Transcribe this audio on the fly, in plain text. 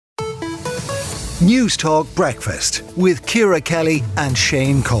News Talk Breakfast with Ciara Kelly and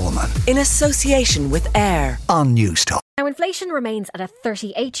Shane Coleman. In association with AIR On News Talk. Now, inflation remains at a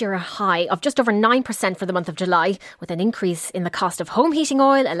 38-year high of just over 9% for the month of July, with an increase in the cost of home heating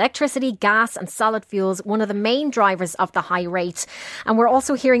oil, electricity, gas and solid fuels, one of the main drivers of the high rate. And we're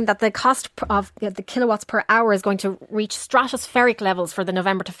also hearing that the cost of the kilowatts per hour is going to reach stratospheric levels for the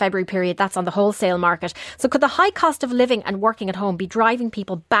November to February period. That's on the wholesale market. So could the high cost of living and working at home be driving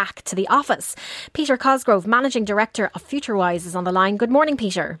people back to the office? Peter Cosgrove, Managing Director of FutureWise, is on the line. Good morning,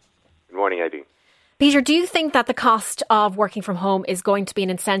 Peter. Good morning, Eddie. Peter, do you think that the cost of working from home is going to be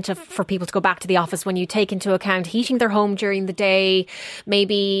an incentive for people to go back to the office when you take into account heating their home during the day,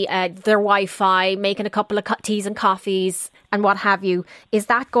 maybe their Wi-Fi, making a couple of teas and coffees and what have you? Is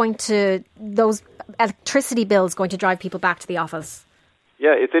that going to, those electricity bills going to drive people back to the office?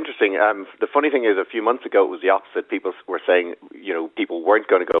 Yeah, it's interesting. The funny thing is, a few months ago, it was the opposite. People were saying, people weren't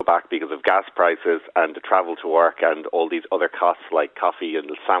going to go back because of gas prices and the travel to work and all these other costs like coffee and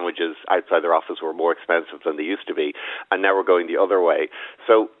sandwiches outside their office were more expensive than they used to be. And now we're going the other way.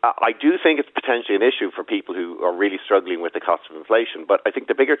 So I do think it's potentially an issue for people who are really struggling with the cost of inflation. But I think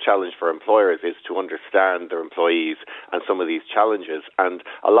the bigger challenge for employers is to understand their employees and some of these challenges. And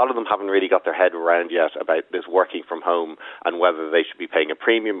a lot of them haven't really got their head around yet about this working from home and whether they should be paying a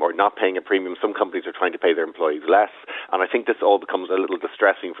premium or not paying a premium. Some companies are trying to pay their employees less, and I think this all becomes a little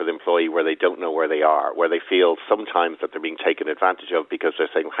distressing for the employee, where they don't know where they are, where they feel sometimes that they're being taken advantage of because they're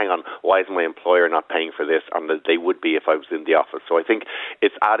saying, hang on, why is my employer not paying for this? And that they would be if I was in the office. So I think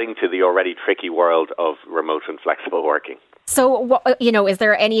it's adding to the already tricky world of remote and flexible working. So, is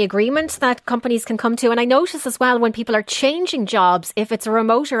there any agreement that companies can come to? And I notice as well, when people are changing jobs, if it's a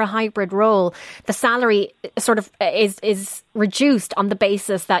remote or a hybrid role, the salary sort of is reduced on the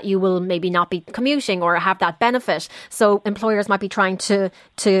basis that you will maybe not be commuting or have that benefit. So employers might be trying to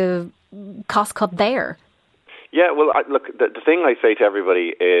cost cut there. Yeah, well, look, the thing I say to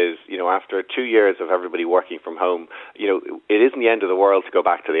everybody is, after 2 years of everybody working from home, it isn't the end of the world to go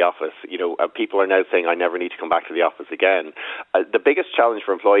back to the office. People are now saying, I never need to come back to the office again. The biggest challenge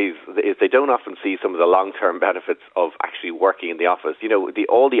for employees is they don't often see some of the long-term benefits of actually working in the office.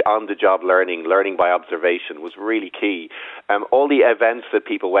 All the on-the-job learning by observation was really key. All the events that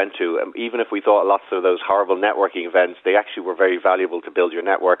people went to, even if we thought lots of those horrible networking events, they actually were very valuable to build your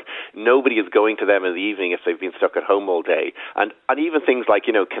network. Nobody is going to them in the evening if they've been stuck at home all day. And even things like,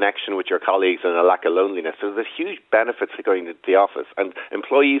 connection with your colleagues and a lack of loneliness. So there's huge benefits to going to the office. And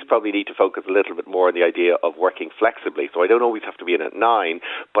employees probably need to focus a little bit more on the idea of working flexibly. So I don't always have to be in at 9,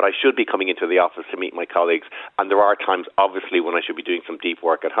 but I should be coming into the office to meet my colleagues. And there are times, obviously, when I should be doing some deep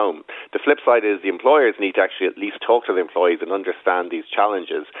work at home. The flip side is the employers need to actually at least talk to the employees and understand these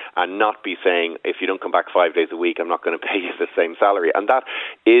challenges and not be saying, if you don't come back 5 days a week, I'm not going to pay you the same salary. And that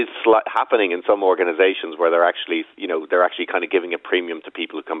is happening in some organizations where they're actually kind of giving a premium to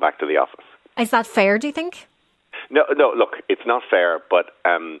people who come back to the office. Is that fair, do you think? No, look, it's not fair, but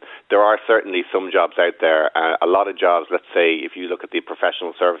there are certainly some jobs out there. A lot of jobs, let's say, if you look at the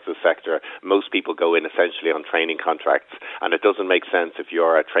professional services sector, most people go in essentially on training contracts, and it doesn't make sense if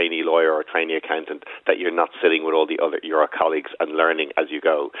you're a trainee lawyer or a trainee accountant that you're not sitting with all your colleagues and learning as you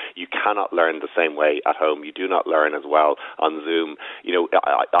go. You cannot learn the same way at home. You do not learn as well on Zoom.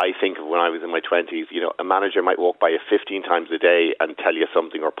 I think of when I was in my 20s, a manager might walk by you 15 times a day and tell you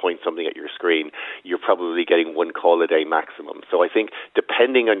something or point something at your screen. You're probably getting one call a day maximum. So I think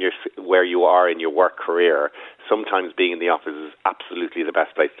depending on where you are in your work career, sometimes being in the office is absolutely the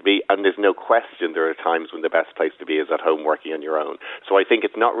best place to be. And there's no question there are times when the best place to be is at home working on your own. So I think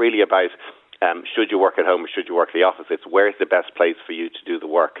it's not really about should you work at home or should you work at the office? It's where's the best place for you to do the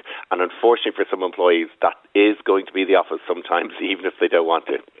work. And unfortunately for some employees, that is going to be the office sometimes, even if they don't want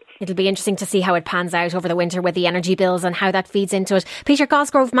to. It'll be interesting to see how it pans out over the winter with the energy bills and how that feeds into it. Peter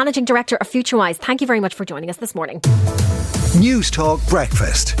Cosgrove, Managing Director of FutureWise, thank you very much for joining us this morning. News Talk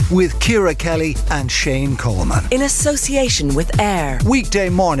Breakfast with Ciara Kelly and Shane Coleman. in association with AIR. Weekday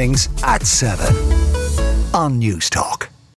mornings at 7 on News Talk.